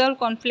and resolve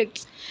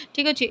conflicts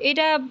ठीक अच्छे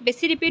यहाँ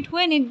बेसी रिपीट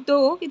हुए नि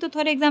दो कि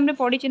थोड़े एग्जाम रे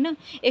पढ़ी ना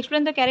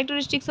explain the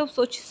characteristics of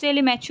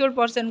socially mature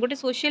person गोटे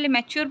सोशली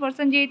मैच्योर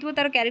पर्सन जी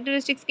तार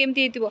कैरेक्टरिस्टिक्स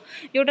केमती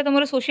जोटा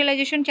तुम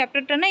सोशलाइजेशन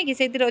चैप्टरटा ना कि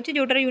अच्छे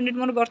जोटार यूनिट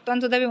मोर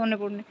बर्तमान सुधा भी मन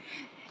पड़ने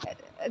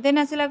देन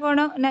आसला कौन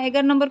ना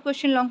 11 number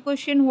question long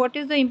question what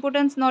is the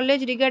importance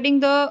knowledge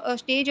regarding the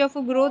stage of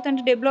growth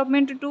and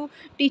development to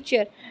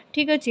teacher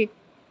ठीक अच्छे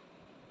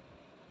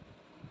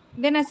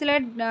देन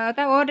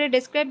आसला और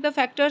describe the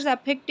factors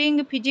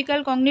affecting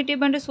physical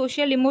cognitive and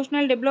social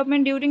emotional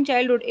development during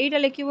childhood Etah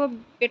लिखिबो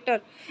better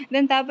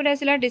than तापर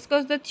आसला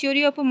discuss the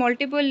theory of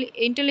multiple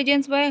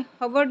intelligence bye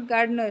Howard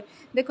gardener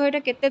देखो यहाँ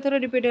केते थर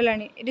repeat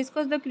Holani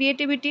discuss the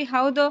creativity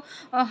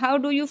how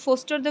do you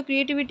poster the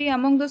creativity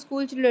among the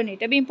school children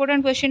एटा भी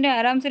important question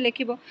आराम से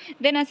लिखिबो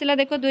then आसला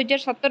देखो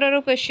 2017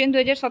 रो क्वेश्चन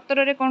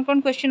 2017 रे कौन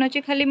कौन क्वेश्चन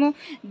अच्छे खाली मु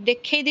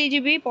देखई दे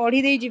जीबी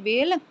पढ़ी दे जीबी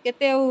हैला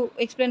केते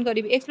explain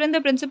करिवि explain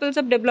the principles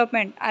of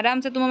development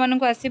आराम से तुम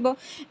मानक आसो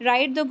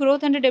right the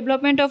growth and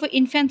development of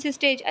infancy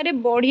stage अरे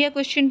बढ़िया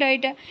क्वेश्चन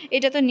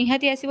यहाँ तो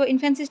निहाती आसो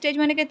इन्फेंसी स्टेज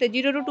माने केते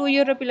 0 ରୁ 2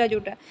 इयर रो पिला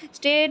जोटा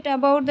state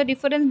about the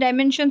different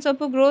dimensions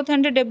of growth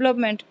and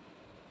development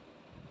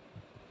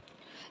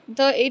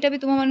तो यहाँ भी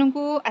तुम मानक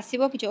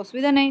आसो किसी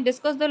असुविधा नहीं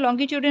discuss the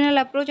longitudinal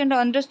approach and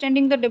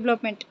understanding the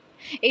development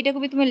यहाँ को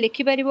भी तुम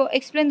लिखिपार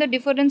explain the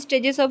different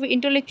stages of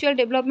intellectual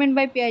development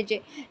bye PIJ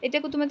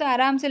यहाँ को तुम तो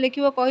आराम से लिख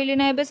कहली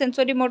ना ए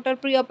sensory motor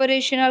pre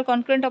operational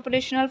concurrent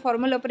operational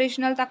formal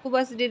operational ताकू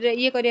बस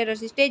ये करार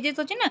स्टेजेस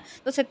अच्छे ना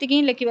तो से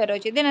ही लिखार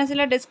अच्छे देन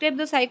आसला describe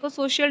the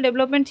psychosocial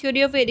development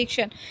theory of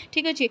Ericsson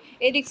ठीक अच्छे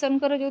एरिक्सन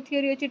जो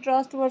थ्योरी अच्छी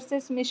ट्रस्ट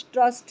वर्सेस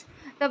मिसट्रस्ट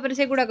तापर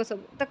से गुड़ाक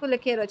सब ताको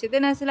लिखार अच्छे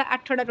देन आसला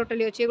 8टा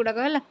टोटाली अच्छे गुड़ाक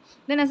है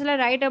देन आसला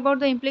right about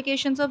the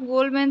implications of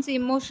गोल्डमैन्स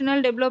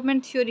emotional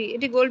development theory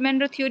ये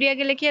गोल्डमैन रो थ्योरी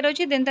आगे लिखार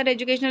अच्छी देन तार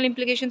एजुकेशनल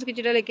इम्प्लिकेशंस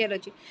किछिटा लिखार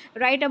अच्छी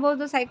right about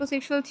the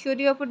psychosexual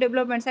theory of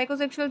development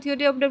psychosexual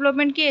theory of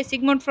development किए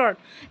सिगमंड फ्रॉड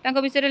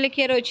तांको विषय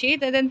लिखार अच्छी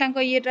देन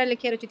तांको येटा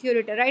लिखार अच्छी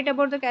थ्योरीटा right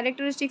about the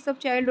characteristics of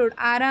childhood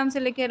आराम से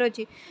लिखार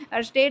अच्छी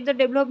state the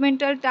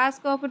developmental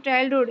task of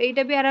childhood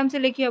एटा भी आराम से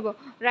लिखी हम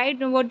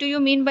right what do you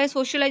mean by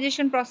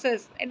socialisation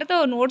process एटा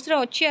तो नोट्स रे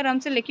अच्छी आराम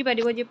से लिखि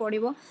पारिबो जे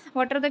पढ़िबो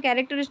what are the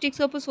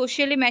characteristics of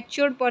socially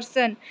matured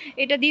person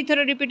एटा दी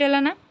थर रिपीट हला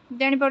ना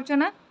जानि परछ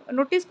ना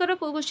नोटिस करो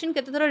क्वेश्चन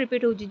केते थर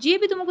रिपीट होची जे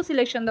भी तुमको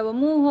सिलेक्शन दबो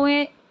मु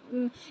होए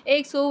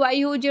एक्स हो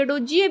वाई हो जेड हो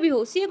जी भी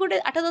हो सी गोटे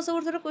 8-10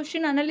 वर्षर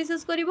क्वेश्चन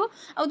एनालिसिस करिवो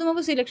आ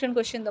तुमको सिलेक्शन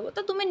क्वेश्चन दबो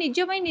तो तुम निज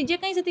पई निजे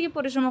कहीं से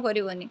परिश्रम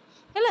करबनी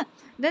है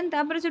देन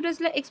तापर से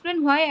explain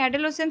why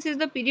adolescence is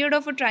the period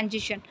of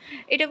transition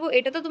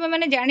एटा तो तुम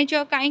मैंने जानिछ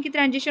कहीं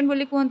ट्रांजिशन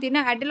बोली कहती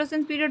ना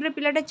एडोलेसेंस पीरियड रे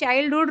पिलाटा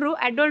चाइल्डहुड रु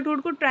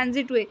एडल्टहुड को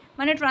ट्रांजिट हुए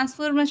माने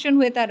ट्रांसफॉर्मेशन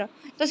हुए तार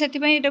तो से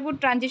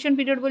ट्रांजिशन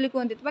पीरियड बोली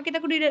कहती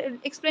बाकी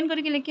एक्सप्लेन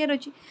करके लिखार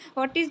अच्छी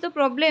what is the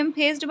problem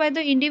faced by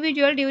the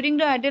individual during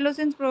the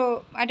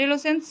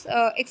adolescence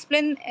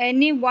explain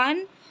any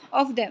one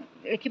of them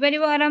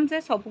लिखिपर आराम से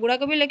सब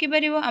गुड़ाक भी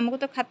लिखिपर आमको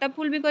तो खाता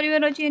फुल भी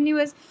करार अच्छी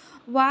anyways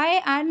Y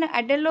N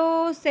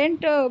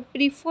adolescent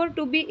prefer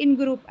to be in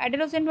group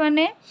adolescent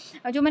माने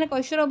जो मैंने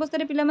कैशोर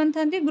अवस्था पिला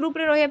था ग्रुप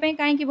रे रही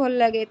कहीं भल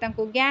लगे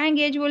गैंग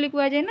एज बोली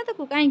कहुए ना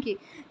कहीं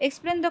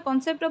explain the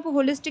concept of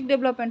holistic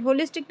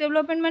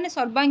development माने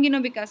सर्वांगीन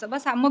विकास बा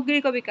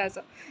सामग्रिक विकास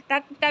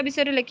ता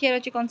विषय में लिखार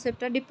अच्छी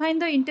concept define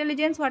the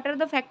intelligence what are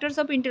the factors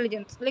of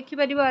intelligence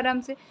लिखिपर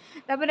आराम से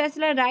तापर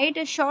आसला right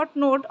A short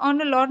note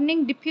on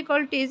learning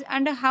difficulties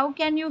and how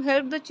can you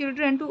help the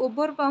children to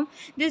overcome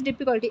this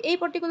difficulty a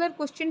particular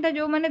question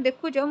जो मैंने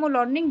देखुच मो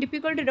learning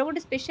difficulty गोटे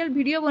special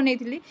video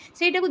बनई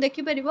से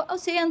देखिपर और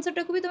से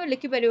आंसर को भी तुम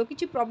लिखिपर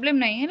किसी प्रॉब्लम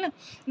ना है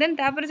देन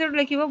तापर से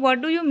लिख what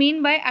do you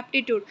mean by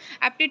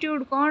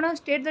aptitude कौन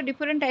state the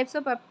different types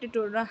of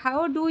aptitude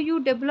how do you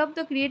develop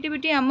the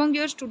creativity among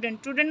your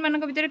student मान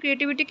भर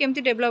क्रिएटिविटी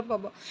केमती डेवलप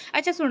हम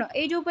अच्छा शुण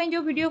ये जो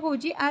वीडियो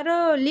कहूँ आर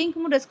लिंक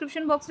मुझे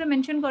डिस्क्रिप्शन बॉक्स में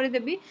मेंशन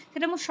करदेवी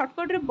से मुझे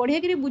सर्टकट में बढ़िया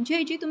कर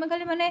बुझे तुम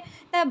खाली मैंने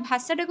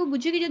भाषाटा को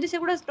बुझे जब से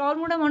गुड़ा स्टॉल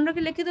मुड़ा मन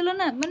रखी लिखिदेल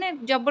ना मैंने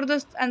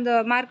जबरदस्त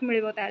मार्क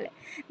मिल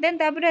देन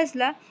तापर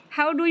आसला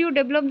how do you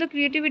develop the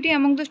creativity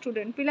among the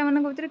student पिला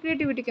मान भर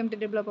क्रिएटिविटी केमती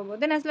डेवलप हम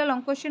देन आसला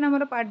लॉन्ग क्वेश्चन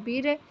आम पार्ट बी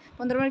रे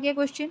 15 मार्किया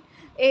क्वेश्चन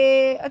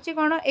अच्छे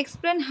कौन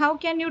explain how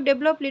can you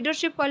develop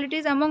leadership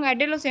qualities among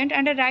adolescent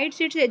and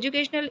rights it's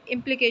educational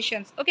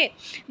implications okay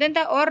then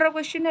the और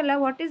क्वेश्चन है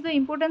what is the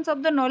importance of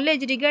the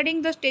knowledge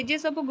regarding the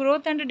stages of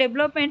growth and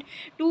development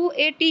to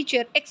a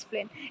teacher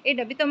explain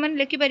एटा भी तुम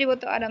लिखिपर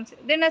तो आराम से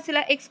then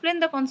आसला explain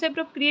the concept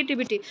of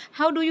creativity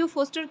how do you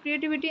poster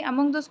creativity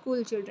among the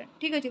school children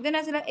ठीक अच्छे then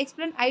आसला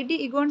explain ID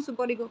ego and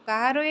super इगो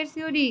कहार ए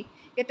सीओरी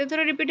केते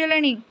थर रिपीट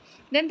है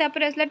देन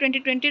तापर आसला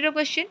 2020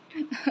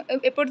 क्वेश्चन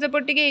एपट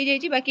सेपट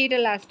टे बाकी ये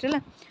लास्ट है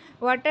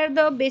what are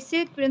the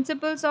basic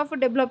principles of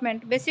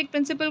development basic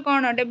principle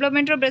कौन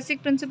डेवलपमेंट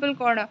बेसिक प्रिंसिपल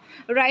कौन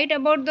right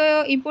about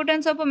the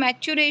importance of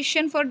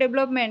maturation for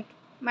development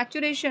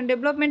maturation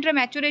development रे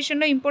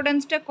मैच्योरेशन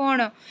इंपोर्टेंस टा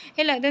कौन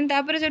है देन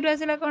तापर से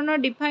आसला कौन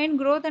define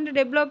growth and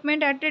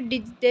development at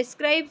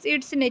describes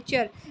it's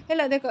nature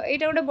है देख यहाँ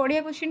गोटे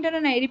बढ़िया क्वेश्चन टा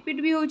ना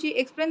रिपीट भी होची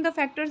explain the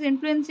factors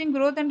influencing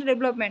growth and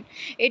development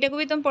यहाँ को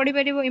भी तुम पढ़ी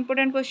पार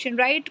important question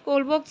right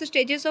Kohlberg's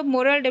stages of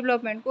moral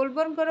development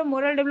Kohlberg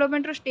moral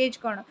development stage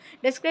कौन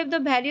describe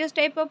the various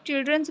type of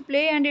children's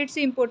play and it's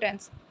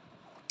importance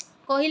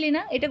कहली ना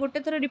ये गोटे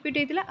थर रिपीट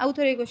होता आउ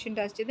थे क्वेश्चन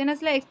आसছে देन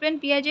आसला explain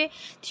पियाजे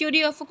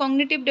theory of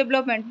cognitive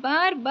development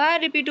bar bar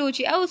repeat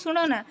होची आउ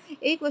सुनो ना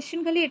ये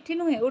क्वेश्चन खाली एठी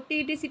नुहे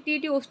ओटीईटी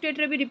सीटीईटी ओस्टेट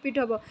रे भी रिपीट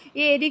हम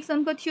ये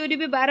एरिक्सन को थ्योरी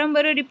भी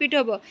बारंबार रिपीट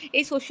हम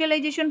ये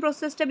सोशलाइजेशन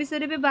प्रोसेसटा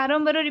विषय भी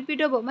बारंबार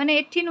रिपीट हम माने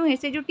एठी नुहे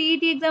से जो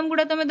टीईटी एग्जाम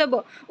गुड़ा तुम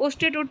दब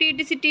ओस्टेट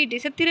ओटीईटी सीटीईटी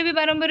से भी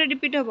बारंबार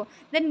रिपीट हम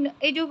देन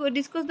ये जो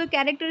discuss the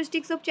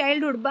characteristics of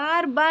childhood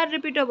bar bar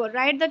repeat हम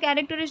right the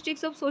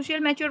characteristics of social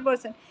mature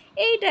person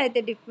यहीटा एत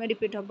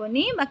रिपीट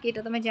हेनी बाकी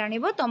तुम जान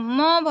तुम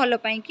भल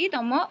कि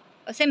तुम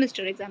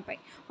semester exam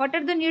what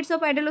are the needs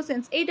of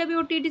adolescence एटा भी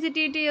ओटीईटी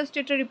सीटीईटी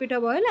स्टेट रिपीट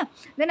हम है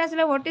देन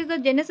आसला what is the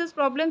genesis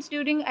problems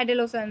during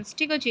adolescence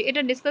ठीक अच्छे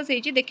यहाँ डिस्कस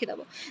होती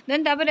देखीदेव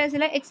देन तापर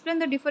आसला explain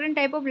the different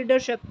type of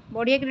leadership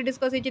बढ़िया कर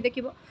डिस्कस होती देख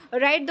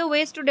right the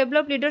ways to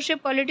develop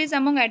leadership qualities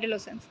among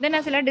adolescence then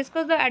आसला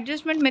discuss the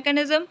adjustment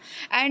mechanism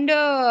and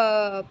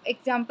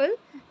example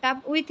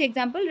with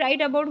example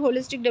write about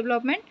holistic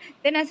development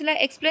then asla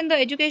explain the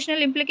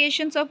educational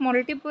implications of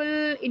multiple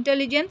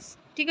intelligence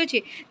ठीक अच्छे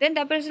then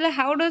तापर आसला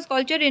how does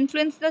culture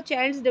influence the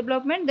child's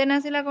development then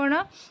आसला कौन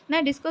ना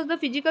discuss the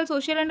physical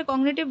social and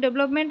cognitive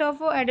development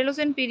of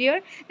adolescent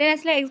period then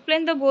आसला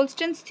explain the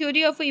गोल्डस्टेन्स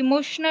theory of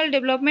emotional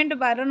development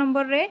 12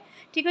 number रे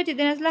ठीक अच्छे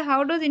देन आसला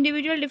how does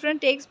individual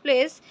different takes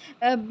place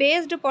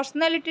based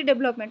personality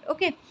development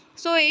okay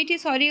so ये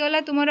सरीगला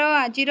तुम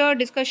आज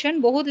डिस्कसन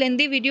बहुत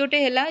लेंदी वीडियोटे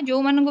है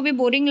जो मानक भी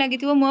बोरिंग लगी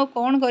मुझे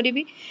कौन करी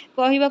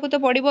कहवाक तो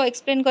पड़ो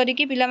एक्सप्लेन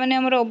करके पिला माने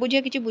हमर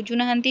अबुझिया किसी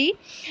बुझुना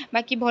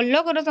बाकी भल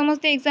कर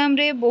समस्ते एग्जाम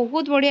रे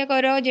बहुत बढ़िया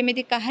कर जमी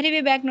कहारी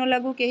भी बैक न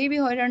लगू कहीं भी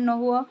हैरान न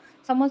हुआ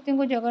समस्त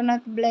को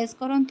जगन्नाथ ब्लेस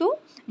करंतु।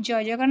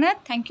 जय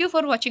Jagannath. Thank you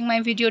for watching my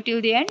video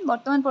till the end.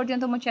 वर्तमान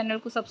पर्यंत मो चैनल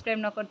को सब्सक्राइब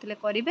न करथिले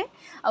करिवे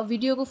आ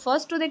वीडियो को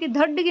फर्स्ट देखि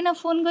धड़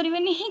फोन करिवे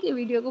नहीं कि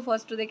वीडियो को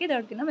फर्स्ट देखि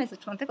धड़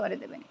मेसेज मते करे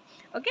देबेनी।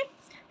 Okay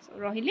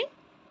so रहिली।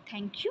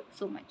 Thank you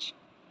so much.